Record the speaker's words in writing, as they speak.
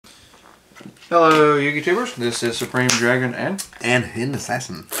Hello, YouTubers. This is Supreme Dragon and Hidden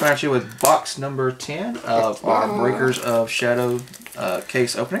Assassin. coming at you with box number 10 of our Breakers of Shadow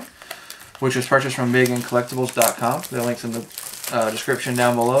case opening, which was purchased from bigandcollectibles.com. The link's in the description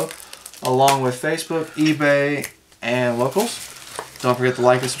down below, along with Facebook, eBay, and locals. Don't forget to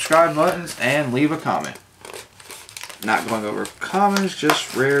like and subscribe buttons and leave a comment. Not going over commons,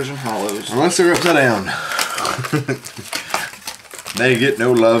 just rares and hollows. Unless they're upside down. They get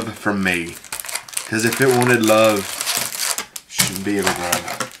no love from me. Because if it wanted love, it shouldn't be able to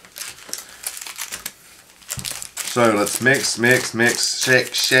grab. So let's mix,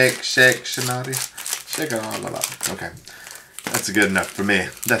 shake, shanati. Shake it all up. Okay. That's good enough for me.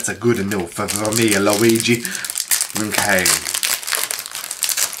 That's a good enough for me, Luigi. Okay.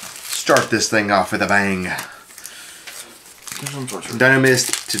 Start this thing off with a bang.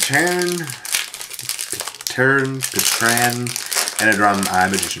 Dynamist to turn, and a drum eye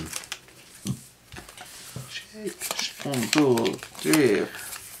magician. Shake. 1, 2, 3.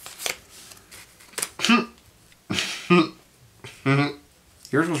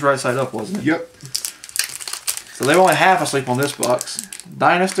 Yours was right side up, wasn't it? Yep. So they only half asleep on this box.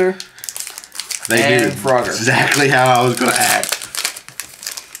 Dynaster and Frogger. Exactly how I was going to act.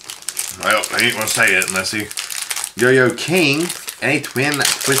 Well, I ain't going to say it unless he... Yo-Yo King and a Twin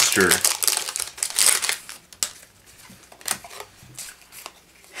Twister.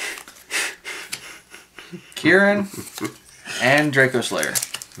 Kieran and Draco Slayer.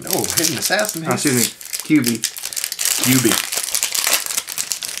 No, Hidden Assassin. Oh, excuse me, QB. QB.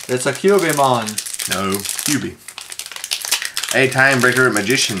 It's a Cubimon. No, QB. A Timebreaker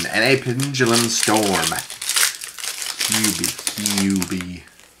Magician and a Pendulum Storm. QB.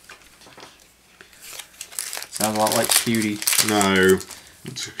 Sounds a lot like Cutie. No,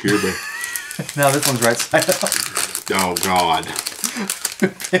 it's a QB. Now this one's right side up. Oh, God.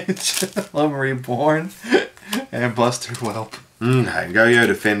 Pendulum Reborn and Buster Whelp. Go-Yo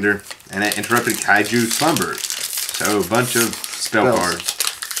Defender and an Interrupted Kaiju Slumber. So a bunch of spell cards.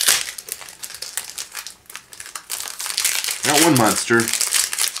 Got one monster.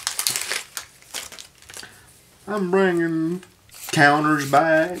 I'm bringing counters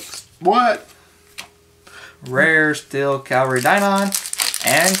back. What? Rare Steel Cavalry Dynon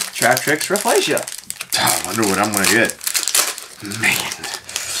and Trap Tricks Rafflesia. I wonder what I'm going to get. Man,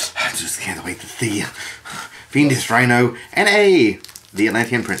 I just can't wait to see Fiendish Rhino and the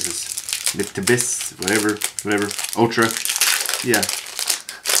Atlantean Princess. Abyss, whatever, Ultra. Yeah.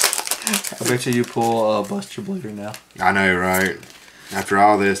 I bet you pull Buster Bleeder now. I know, right? After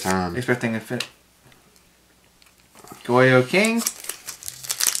all this time. Expecting a fit. Goyo King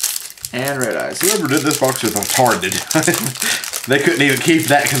and Red Eyes. Whoever did this box was retarded. They couldn't even keep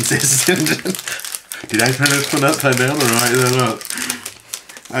that consistent. Did I turn this one upside down or right that up?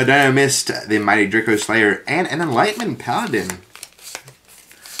 I missed the Mighty Draco Slayer and an Enlightenment Paladin.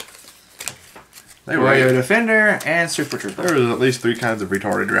 They were Goyo Defender and Super Trooper. There was at least 3 kinds of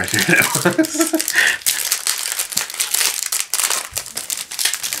retarded right there.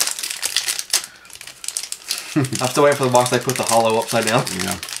 I'm still waiting for the box they put the hollow upside down.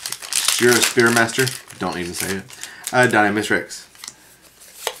 Yeah. You're a Spearmaster. Don't even say it. Dynamis Rex.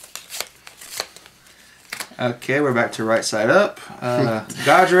 Okay, we're back to right side up.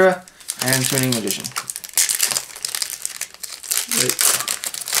 Gadra and Tuning Magician. Wait.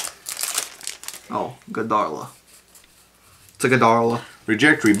 Oh, Godarla. It's a Godarla.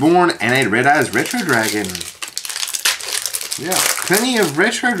 Reject Reborn and a Red Eyes Retro Dragon. Yeah, plenty of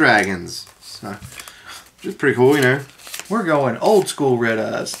Retro Dragons. So, just pretty cool, you know. We're going old school Red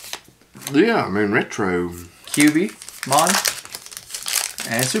Eyes. Yeah, I mean retro. QB, Mon,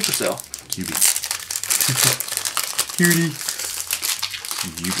 and Supercell. QB. Cutie.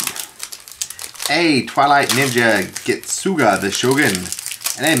 A Twilight Ninja Getsuga the Shogun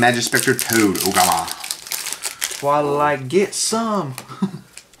and a Magic Spectre Toad Ogama. Twilight, get some.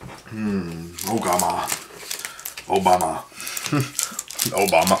 Ogama. Obama.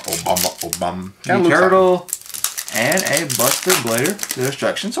 Obama. A Turtle and a Buster Blader the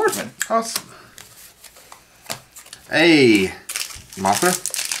Destruction Swordsman. Awesome. A Mothra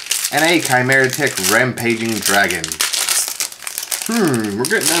and a Chimera Tech Rampaging Dragon. We're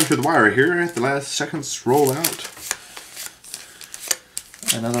getting down to the wire here at the last seconds roll out.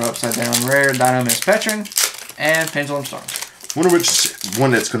 Another upside down rare Dynamis Petron and Pendulum Storm. Wonder which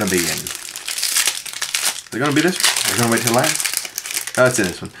one it's going to be in. They're going to be this one? They're going to wait till last? Oh, it's in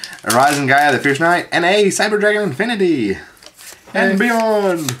this one. A Rising Gaia the Fierce Knight and a Cyber Dragon Infinity. And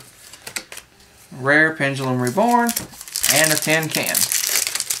beyond. Rare Pendulum Reborn and a tin can.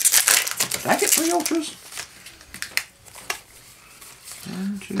 Did I get 3 ultras?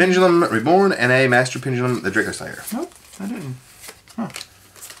 Pendulum Reborn, and a Master Pendulum, the Draco Slayer. Nope, I didn't. Huh.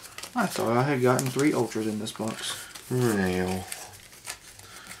 I thought I had gotten 3 Ultras in this box. Well.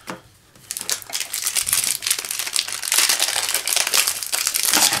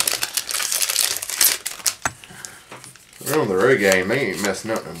 We're on the road game. They ain't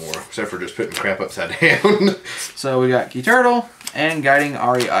messing up no more, except for just putting crap upside down. So we got Key Turtle and Guiding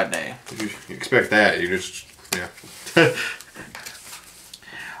Ariadne. You expect that. You just, yeah.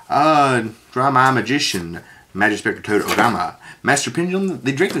 Drama Magician, Magispector Toad Ogama, Master Pendulum,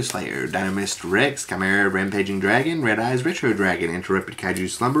 the Draco Slayer, Dynamist Rex, Chimera, Rampaging Dragon, Red Eyes Retro Dragon, Interrupted Kaiju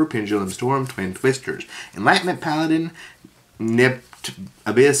Slumber, Pendulum Storm, Twin Twisters, Enlightenment Paladin, Nipt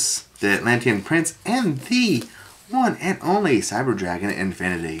Abyss, the Atlantean Prince, and the one and only Cyber Dragon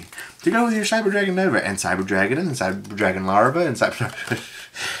Infinity. To go with your Cyber Dragon Nova, and Cyber Dragon, and Cyber Dragon Larva, and Cyber...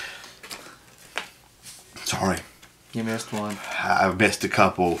 Sorry. You missed one. I missed a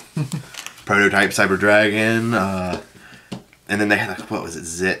couple. Prototype Cyber Dragon, and then they had like, what was it,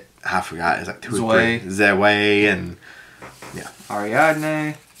 Zit? I forgot. It's like 2 or 3. Zway, and yeah.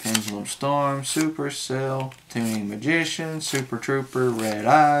 Ariadne, Pendulum Storm, Supercell, Tuning Magician, Super Trooper, Red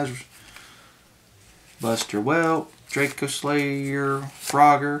Eyes, Buster Whelp, Draco Slayer,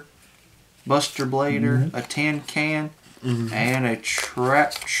 Frogger, Buster Blader, a Tin Can, and a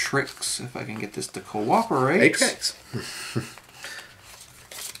Trap Tricks, if I can get this to cooperate. Apex.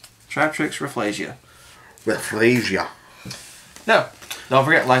 Trap Tricks Rafflesia. Rafflesia. No, don't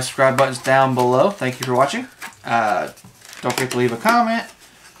forget, like, subscribe buttons down below. Thank you for watching. Don't forget to leave a comment.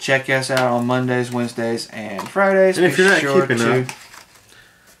 Check us out on Mondays, Wednesdays, and Fridays. And if you're not keeping up,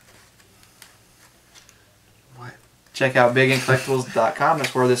 check out BigNCollectibles.com.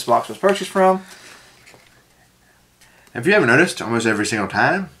 That's where this box was purchased from. If you haven't noticed, almost every single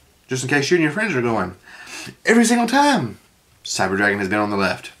time, just in case you and your friends are going, every single time, Cyber Dragon has been on the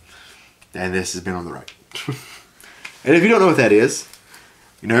left, and this has been on the right. And if you don't know what that is,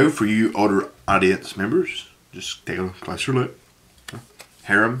 you know, for you older audience members, just take a closer look.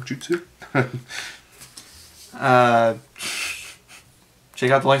 Harem Jutsu.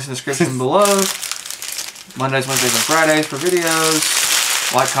 Check out the links in the description below. Mondays, Wednesdays, and Fridays for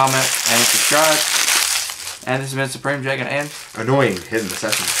videos. Like, comment, and subscribe. And this has been Supreme Dragon and Annoying Hidden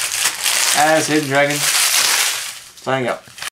Assassin. as Hidden Dragon. Signing up.